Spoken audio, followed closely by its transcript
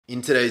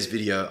In today's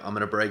video, I'm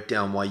going to break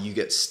down why you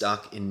get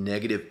stuck in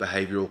negative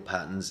behavioral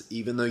patterns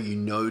even though you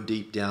know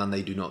deep down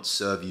they do not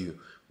serve you.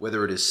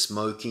 Whether it is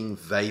smoking,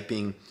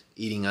 vaping,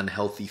 eating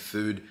unhealthy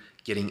food,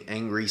 getting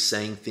angry,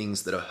 saying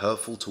things that are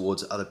hurtful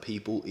towards other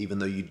people even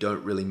though you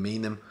don't really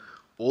mean them.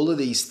 All of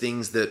these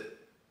things that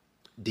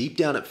deep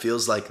down it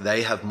feels like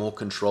they have more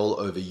control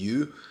over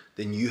you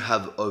than you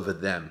have over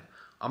them.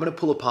 I'm going to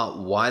pull apart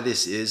why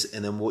this is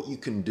and then what you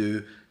can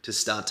do to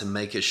start to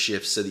make a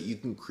shift so that you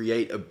can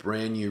create a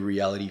brand new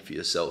reality for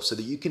yourself, so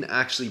that you can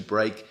actually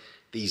break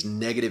these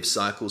negative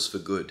cycles for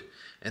good.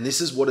 And this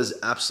is what has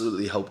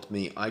absolutely helped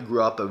me. I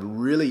grew up a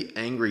really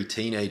angry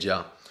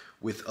teenager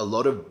with a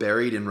lot of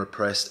buried and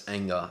repressed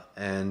anger,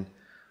 and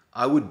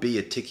I would be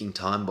a ticking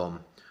time bomb.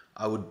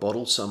 I would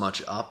bottle so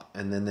much up,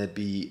 and then there'd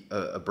be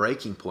a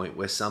breaking point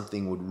where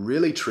something would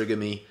really trigger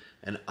me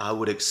and I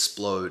would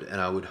explode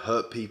and I would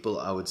hurt people.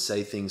 I would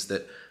say things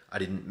that I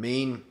didn't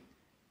mean.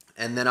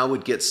 And then I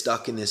would get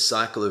stuck in this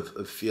cycle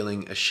of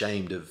feeling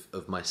ashamed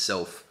of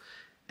myself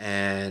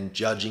and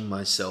judging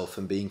myself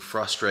and being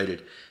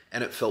frustrated.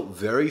 And it felt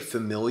very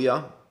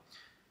familiar,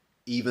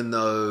 even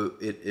though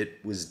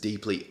it was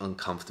deeply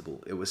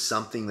uncomfortable. It was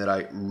something that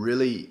I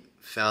really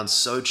found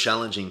so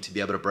challenging to be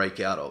able to break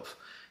out of.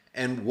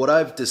 And what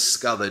I've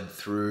discovered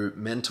through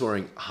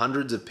mentoring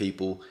hundreds of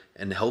people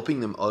and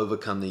helping them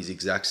overcome these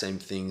exact same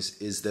things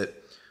is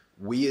that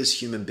we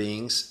as human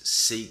beings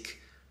seek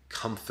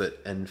comfort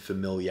and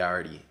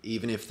familiarity,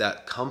 even if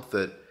that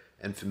comfort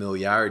and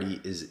familiarity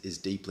is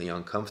deeply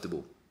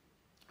uncomfortable.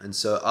 And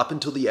so up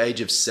until the age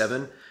of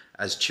 7,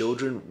 as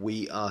children,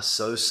 we are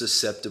so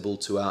susceptible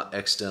to our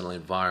external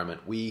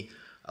environment. We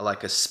are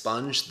like a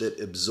sponge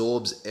that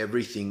absorbs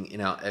everything in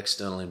our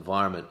external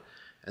environment.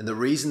 And the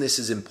reason this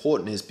is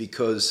important is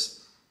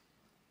because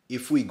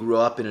if we grew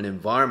up in an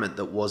environment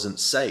that wasn't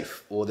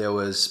safe, or there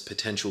was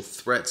potential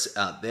threats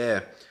out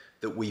there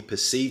that we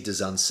perceived as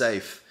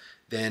unsafe,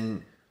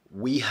 then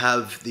we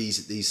have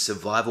these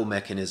survival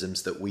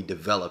mechanisms that we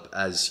develop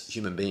as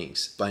human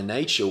beings. By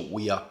nature,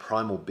 we are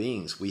primal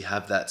beings. We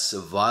have that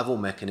survival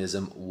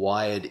mechanism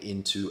wired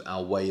into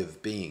our way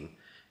of being.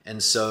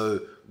 And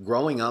so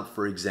growing up,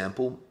 for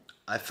example,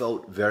 I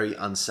felt very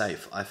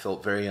unsafe. I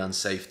felt very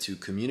unsafe to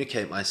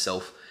communicate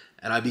myself,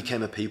 and I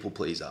became a people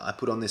pleaser. I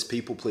put on this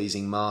people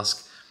pleasing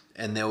mask,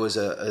 and there was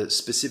a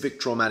specific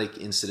traumatic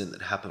incident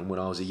that happened when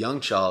I was a young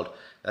child.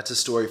 That's a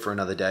story for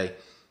another day.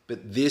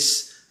 But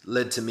this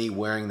led to me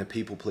wearing the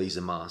people pleaser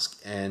mask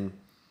and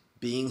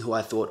being who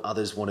I thought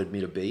others wanted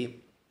me to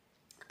be.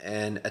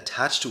 And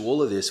attached to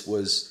all of this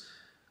was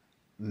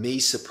me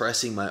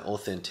suppressing my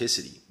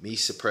authenticity, me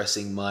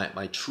suppressing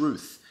my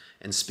truth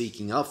and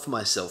speaking up for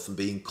myself and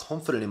being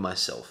confident in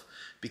myself,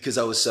 because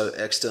I was so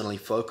externally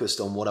focused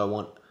on what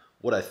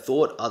I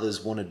thought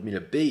others wanted me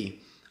to be.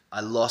 I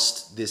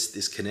lost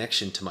this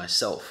connection to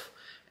myself.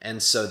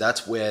 And so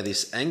that's where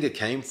this anger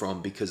came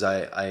from, because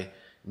I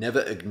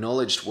never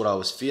acknowledged what I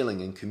was feeling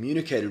and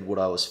communicated what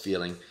I was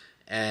feeling.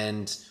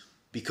 And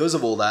because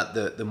of all that,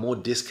 the more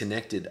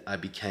disconnected I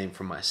became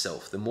from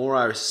myself. The more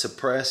I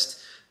suppressed,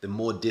 the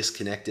more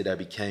disconnected I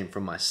became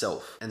from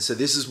myself. And so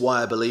this is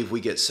why I believe we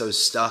get so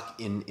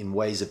stuck in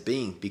ways of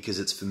being, because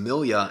it's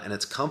familiar and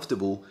it's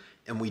comfortable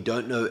and we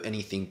don't know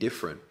anything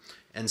different.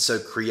 And so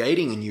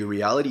creating a new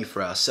reality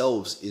for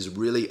ourselves is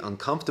really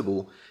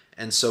uncomfortable.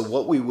 And so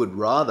what we would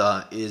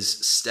rather is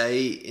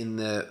stay in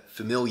the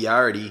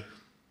familiarity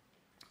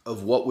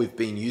of what we've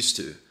been used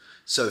to.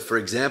 So for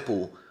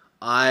example,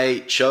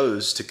 I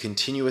chose to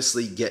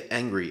continuously get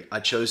angry.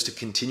 I chose to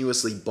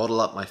continuously bottle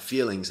up my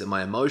feelings and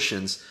my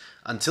emotions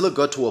until it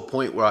got to a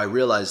point where I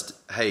realized,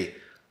 hey,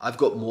 I've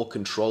got more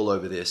control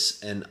over this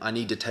and I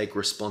need to take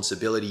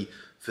responsibility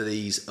for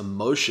these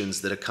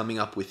emotions that are coming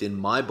up within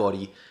my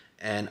body,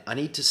 and I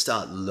need to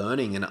start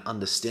learning and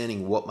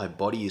understanding what my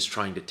body is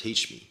trying to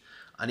teach me.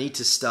 I need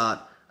to start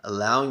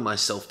allowing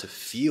myself to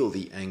feel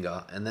the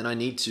anger, and then I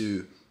need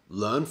to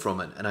learn from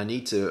it, and I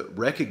need to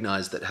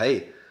recognize that,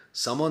 hey,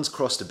 someone's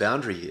crossed a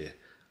boundary here.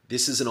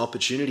 This is an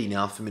opportunity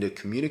now for me to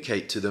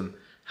communicate to them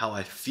how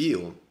I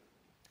feel.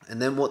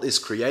 And then what this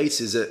creates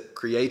is it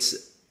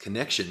creates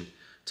connection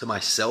to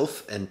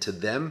myself and to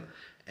them.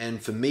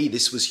 And for me,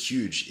 this was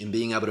huge in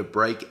being able to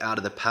break out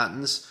of the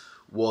patterns,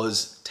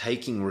 was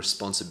taking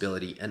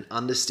responsibility and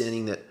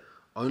understanding that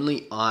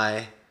only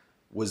I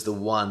was the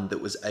one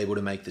that was able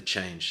to make the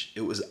change.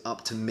 It was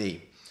up to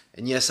me.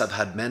 And yes, I've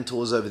had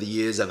mentors over the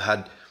years. I've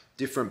had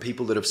different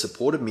people that have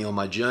supported me on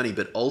my journey,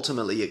 but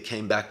ultimately it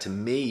came back to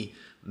me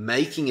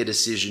making a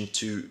decision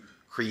to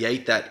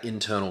create that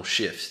internal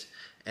shift.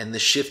 And the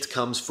shift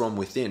comes from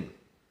within.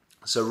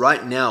 So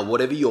right now,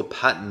 whatever your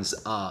patterns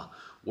are,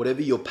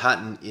 whatever your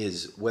pattern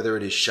is, whether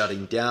it is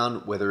shutting down,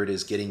 whether it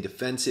is getting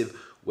defensive,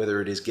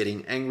 whether it is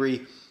getting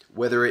angry,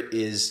 whether it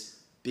is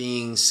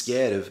being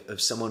scared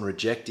of someone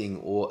rejecting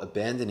or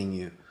abandoning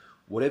you,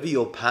 whatever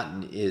your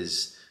pattern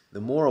is, the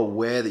more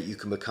aware that you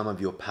can become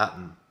of your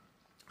pattern,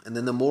 and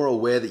then the more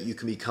aware that you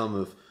can become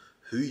of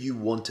who you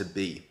want to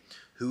be,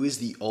 who is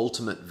the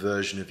ultimate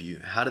version of you,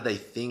 how do they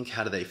think,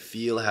 how do they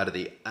feel, how do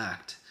they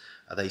act,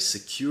 Are they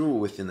secure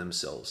within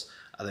themselves?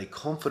 Are they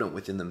confident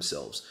within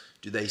themselves?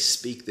 Do they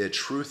speak their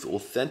truth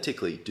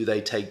authentically? Do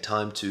they take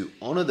time to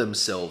honor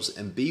themselves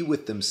and be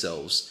with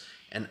themselves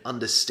and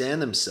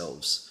understand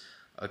themselves?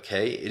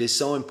 Okay, it is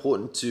so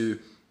important to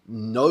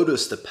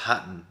notice the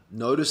pattern,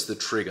 notice the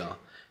trigger,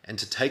 and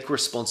to take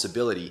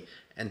responsibility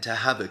and to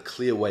have a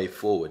clear way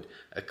forward,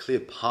 a clear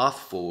path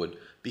forward.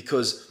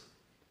 Because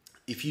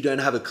if you don't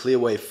have a clear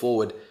way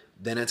forward,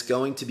 then it's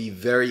going to be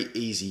very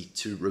easy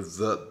to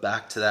revert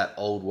back to that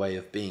old way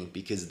of being,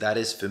 because that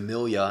is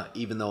familiar,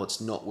 even though it's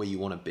not where you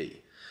want to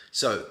be.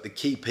 So the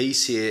key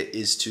piece here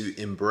is to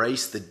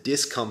embrace the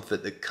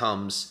discomfort that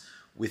comes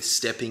with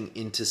stepping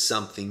into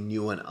something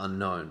new and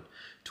unknown,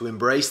 to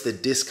embrace the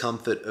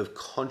discomfort of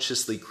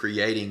consciously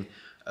creating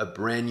a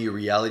brand new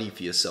reality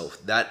for yourself.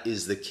 That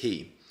is the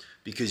key,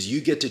 because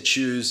you get to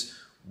choose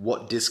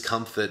what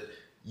discomfort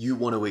you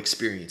want to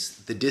experience.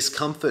 The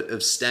discomfort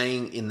of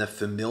staying in the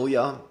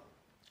familiar,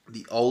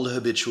 the old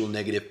habitual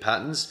negative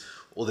patterns,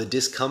 or the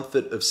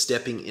discomfort of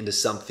stepping into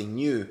something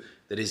new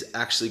that is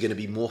actually going to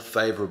be more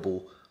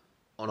favorable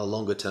on a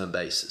longer term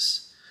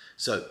basis.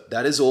 So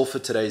that is all for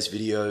today's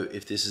video.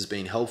 If this has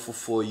been helpful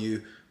for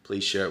you,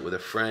 please share it with a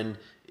friend.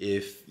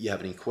 If you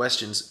have any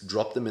questions,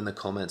 drop them in the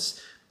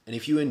comments. And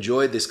if you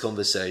enjoyed this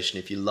conversation,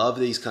 if you love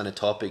these kind of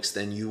topics,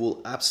 then you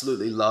will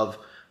absolutely love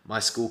my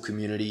school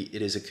community.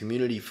 It is a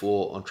community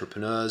for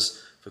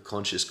entrepreneurs, for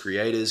conscious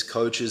creators,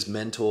 coaches,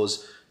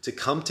 mentors, to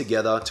come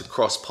together, to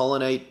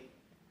cross-pollinate,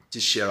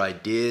 to share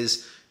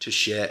ideas, to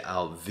share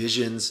our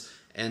visions,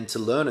 and to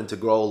learn and to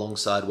grow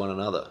alongside one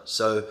another.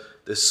 So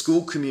the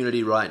school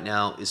community right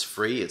now is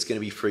free. It's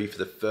going to be free for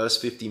the first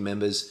 50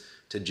 members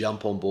to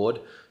jump on board.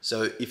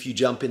 So if you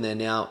jump in there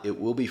now, it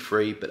will be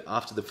free, but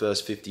after the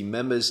first 50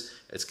 members,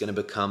 it's going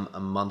to become a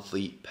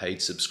monthly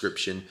paid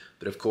subscription.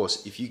 But of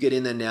course, if you get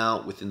in there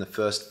now within the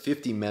first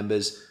 50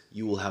 members,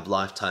 you will have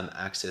lifetime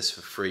access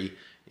for free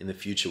in the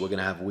future. We're going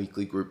to have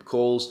weekly group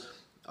calls.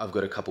 I've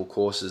got a couple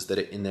courses that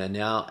are in there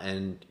now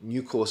and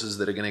new courses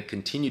that are going to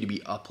continue to be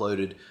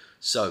uploaded.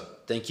 So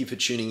thank you for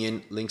tuning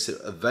in. Links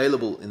are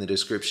available in the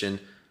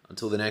description.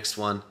 Until the next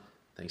one,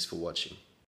 thanks for watching.